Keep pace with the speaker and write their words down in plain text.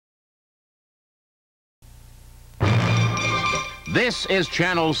This is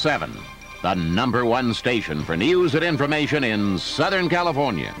Channel 7, the #1 station for news and information in Southern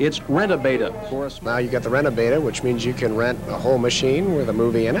California. It's Rent-A-Beta. Now you got the Rent-A-Beta, which means you can rent a whole machine with a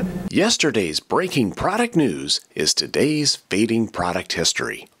movie in it. Yesterday's breaking product news is today's fading product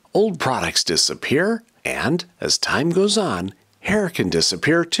history. Old products disappear, and as time goes on, hair can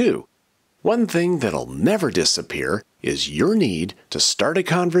disappear too. One thing that'll never disappear is your need to start a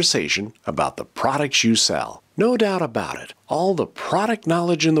conversation about the products you sell. No doubt about it, all the product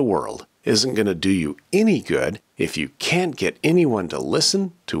knowledge in the world isn't going to do you any good if you can't get anyone to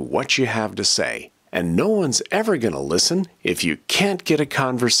listen to what you have to say. And no one's ever going to listen if you can't get a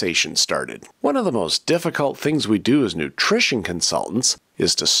conversation started. One of the most difficult things we do as nutrition consultants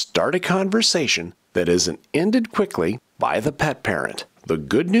is to start a conversation that isn't ended quickly by the pet parent. The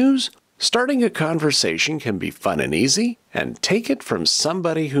good news? Starting a conversation can be fun and easy, and take it from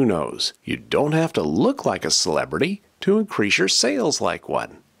somebody who knows. You don't have to look like a celebrity to increase your sales like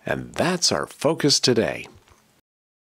one. And that's our focus today.